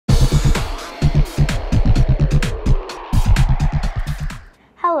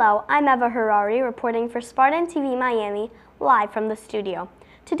Hello, I'm Eva Harari reporting for SpartanTV Miami, live from the studio.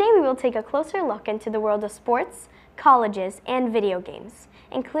 Today we will take a closer look into the world of sports, colleges, and video games,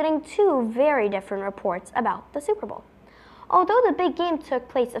 including two very different reports about the Super Bowl. Although the big game took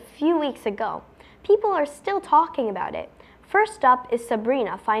place a few weeks ago, people are still talking about it. First up is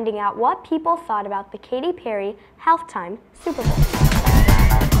Sabrina finding out what people thought about the Katy Perry halftime Super Bowl.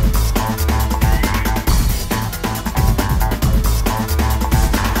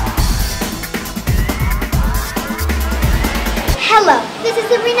 Hello, this is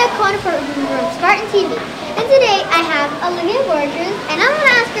Sabrina Cohen from SpartanTV, and today I have Olivia Borges, and I'm going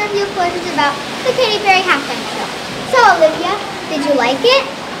to ask her a few questions about the Katy Perry halftime show. So Olivia, did you like it?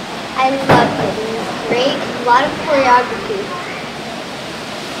 I loved it. It was great. A lot of choreography.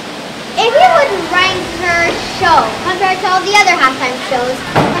 If you would rank her show compared to all the other halftime shows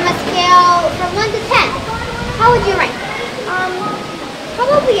from a scale from 1 to 10, how would you rank it?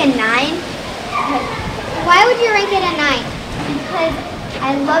 Probably a 9. Why would you rank it a 9? Because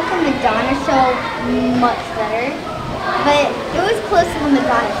I love the Madonna show much better, but it was close to the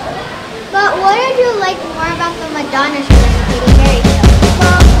Madonna show. But what did you like more about the Madonna show than the Katy Perry show?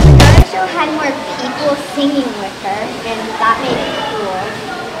 Well, the Madonna show had more people singing with her, and that made it cool.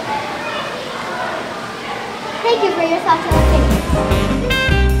 Thank you for your thoughts and opinions.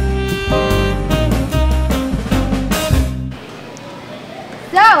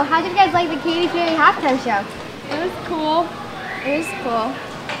 So, how did you guys like the Katy Perry halftime show? It was cool. It was cool.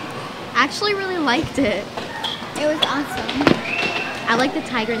 I actually really liked it. It was awesome. I liked the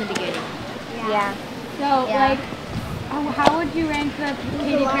tiger in the beginning. Yeah. So, how would you rank the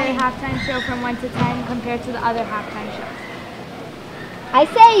Katy Perry halftime show from 1 to 10 compared to the other halftime shows? I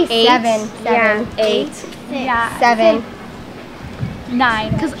say 8. 7. Yeah, 8. Yeah, 7.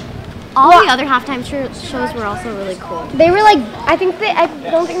 9. Because all the other halftime shows were also really cool. They were like, I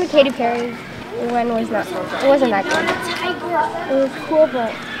don't think the Katy Perry one was not. It wasn't that good. It was cool,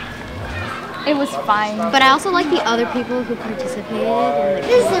 but it was fine. But I also like the other people who participated. In the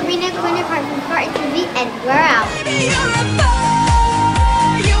this is Sabrina from SpartanTV, and we're out.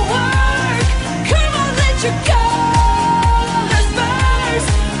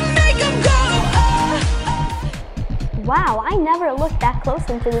 Wow, I never looked that close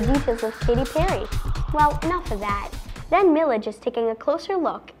into the details of Katy Perry. Well, enough of that. Then Milledge is taking a closer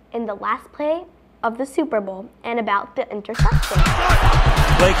look in the last play of the Super Bowl and about the interception.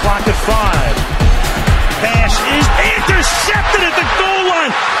 Play clock at 5. Pass is intercepted at the goal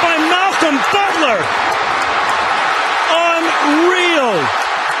line by Malcolm Butler. Unreal.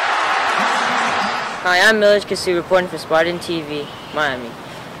 Hi, I'm Milledge Cossu reporting for SpartanTV, Miami.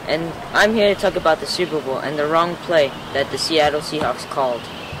 And I'm here to talk about the Super Bowl and the wrong play that the Seattle Seahawks called.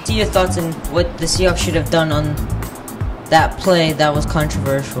 See your thoughts on what the Seahawks should have done on that play that was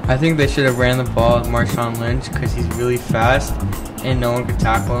controversial. I think they should have ran the ball at Marshawn Lynch because he's really fast and no one could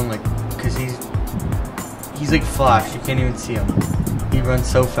tackle him. Because he's like Flash. You can't even see him. He runs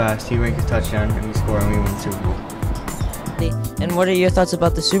so fast. He makes a touchdown and we score and we win the Super Bowl. And what are your thoughts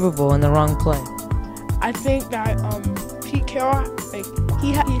about the Super Bowl and the wrong play? I think that Pete Carroll,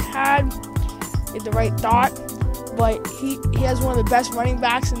 he had the right thought, but he has one of the best running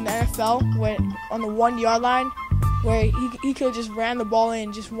backs in the NFL when on the 1 yard line, where he could have just ran the ball in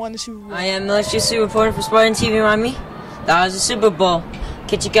and just won the Super Bowl. I am Milledge Cossu reporting for SpartanTV Miami. That was the Super Bowl.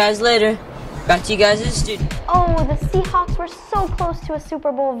 Catch you guys later. Back to you guys in the studio. Oh, the Seahawks were so close to a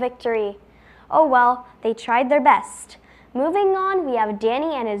Super Bowl victory. Oh well, they tried their best. Moving on, we have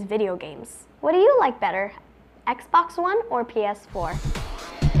Danny and his video games. What do you like better, Xbox One or PS4?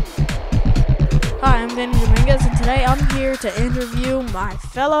 Hi, I'm Danny Dominguez, and today I'm here to interview my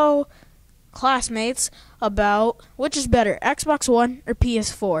fellow classmates about which is better, Xbox One or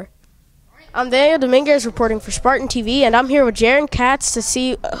PS4. I'm Daniel Dominguez reporting for SpartanTV, and I'm here with Jaron Katz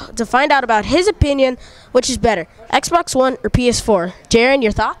to find out about his opinion, which is better, Xbox One or PS4. Jaron,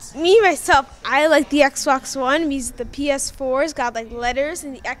 your thoughts? Me, myself, I like the Xbox One because the PS4's got like letters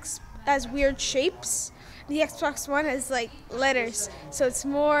and the X has weird shapes. The Xbox One has like letters, so it's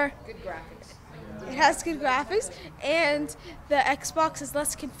more... Good graphics. It has good graphics, and the Xbox is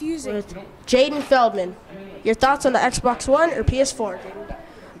less confusing. With Jaden Feldman, your thoughts on the Xbox One or PS4?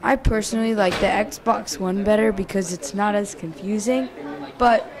 I personally like the Xbox One better because it's not as confusing,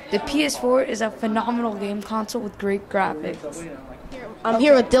 but the PS4 is a phenomenal game console with great graphics. I'm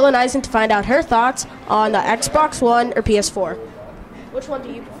here with Dylan Eisen to find out her thoughts on the Xbox One or PS4. Which one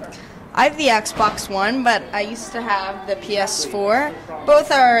do you prefer? I have the Xbox One, but I used to have the PS4. Both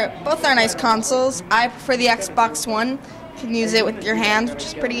are nice consoles. I prefer the Xbox One. You can use it with your hands, which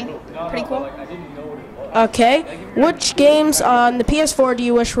is pretty cool. Okay. Which games on the PS4 do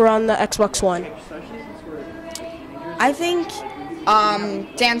you wish were on the Xbox One? I think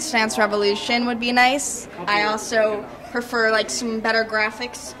Dance Dance Revolution would be nice. I also prefer like some better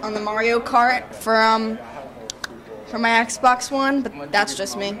graphics on the Mario Kart for my Xbox One, but that's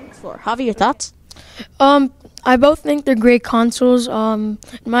just me. Javi, your thoughts? I both think they're great consoles. In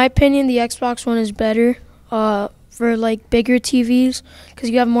my opinion, the Xbox One is better for like bigger TVs because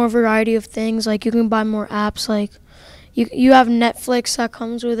you have more variety of things. Like you can buy more apps. Like you have Netflix that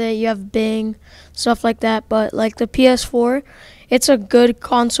comes with it. You have Bing, stuff like that. But like the PS4, it's a good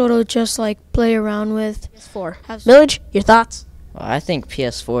console to just like play around with. PS4. Milledge, your thoughts? Well, I think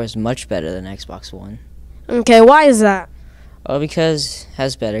PS4 is much better than Xbox One. Okay, why is that? Oh, because it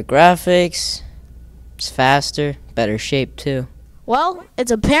has better graphics, it's faster, better shape too. Well,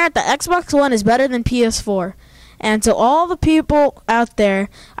 it's apparent that Xbox One is better than PS4. And to all the people out there,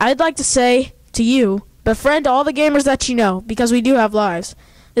 I'd like to say to you, befriend all the gamers that you know, because we do have lives.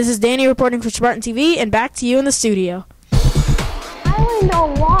 This is Danny reporting for Spartan TV, and back to you in the studio. I learned a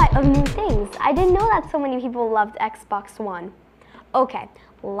lot of new things. I didn't know that so many people loved Xbox One. Okay,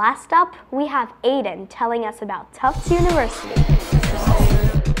 last up, we have Aden telling us about Tufts University.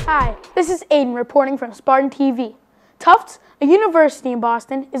 Hi, this is Aden reporting from Spartan TV. Tufts, a university in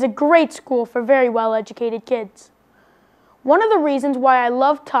Boston, is a great school for very well-educated kids. One of the reasons why I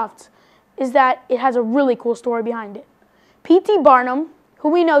love Tufts is that it has a really cool story behind it. P.T. Barnum, who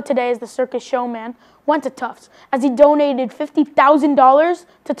we know today as the circus showman, went to Tufts as he donated $50,000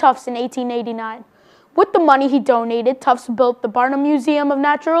 to Tufts in 1889. With the money he donated, Tufts built the Barnum Museum of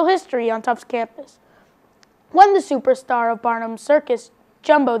Natural History on Tufts campus. When the superstar of Barnum's circus,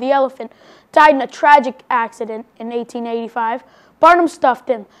 Jumbo the elephant, died in a tragic accident in 1885, Barnum stuffed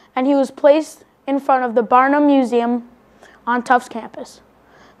him, and he was placed in front of the Barnum Museum on Tufts campus.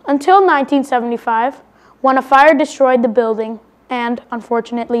 Until 1975, when a fire destroyed the building and,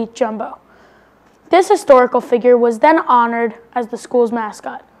 unfortunately, Jumbo. This historical figure was then honored as the school's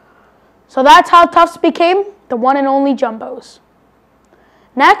mascot. So that's how Tufts became the one and only Jumbos.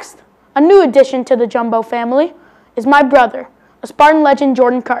 Next, a new addition to the Jumbo family is my brother, a Spartan legend,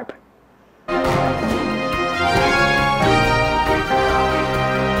 Aden Karp.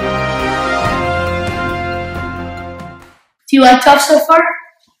 Do you like Tufts so far?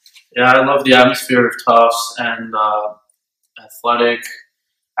 Yeah, I love the atmosphere of Tufts and athletic,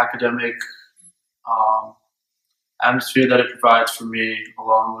 academic atmosphere that it provides for me,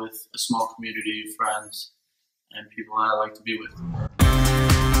 along with a small community of friends and people that I like to be with.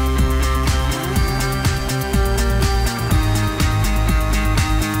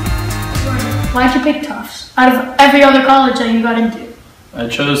 Why'd you pick Tufts out of every other college that you got into? I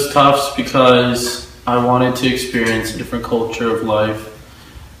chose Tufts because I wanted to experience a different culture of life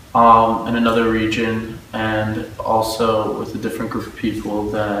in another region, and also with a different group of people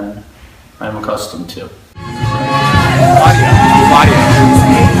than I'm accustomed to.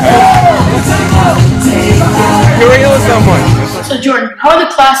 So Jordan, how are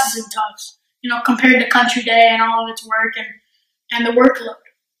the classes in Tufts? Compared to Country Day and all of its work and the workload?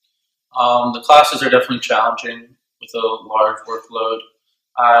 The classes are definitely challenging with a large workload.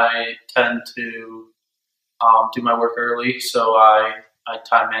 I tend to do my work early, so I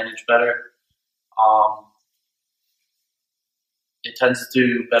time manage better. It tends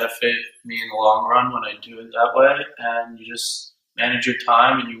to benefit me in the long run when I do it that way, and you just manage your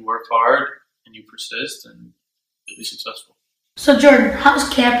time and you work hard and you persist and you'll be successful. So Jordan, how's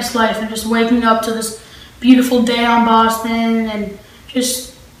campus life and just waking up to this beautiful day on Boston and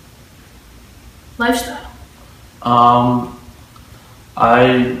just lifestyle? I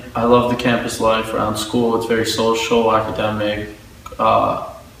love the campus life around school. It's very social, academic,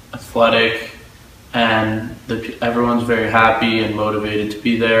 athletic, and everyone's very happy and motivated to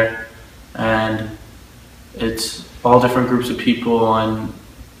be there. And it's all different groups of people and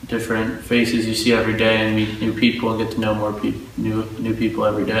different faces you see every day, and meet new people and get to know more new people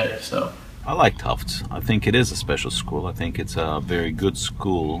every day. So I like Tufts. I think it is a special school. I think it's a very good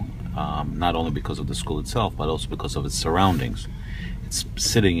school, not only because of the school itself, but also because of its surroundings. It's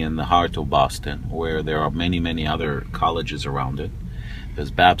sitting in the heart of Boston, where there are many, many other colleges around it.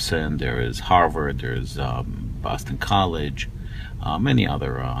 There's Babson, there is Harvard, there's Boston College, many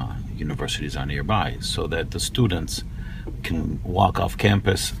other universities are nearby, so that the students can walk off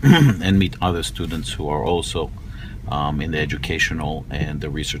campus and meet other students who are also in the educational and the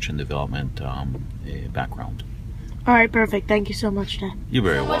research and development background. All right, perfect. Thank you so much, Dan. You're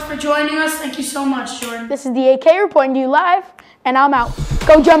very welcome. Thanks for joining us. Thank you so much, Jordan. This is the AK reporting to you live, and I'm out.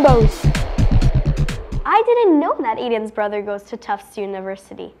 Go Jumbos! I didn't know that Eden's brother goes to Tufts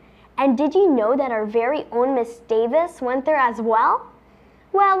University. And did you know that our very own Miss Davis went there as well?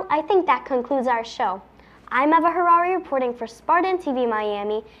 Well, I think that concludes our show. I'm Eva Harari reporting for Spartan TV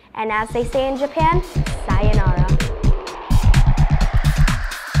Miami, and as they say in Japan, sayonara.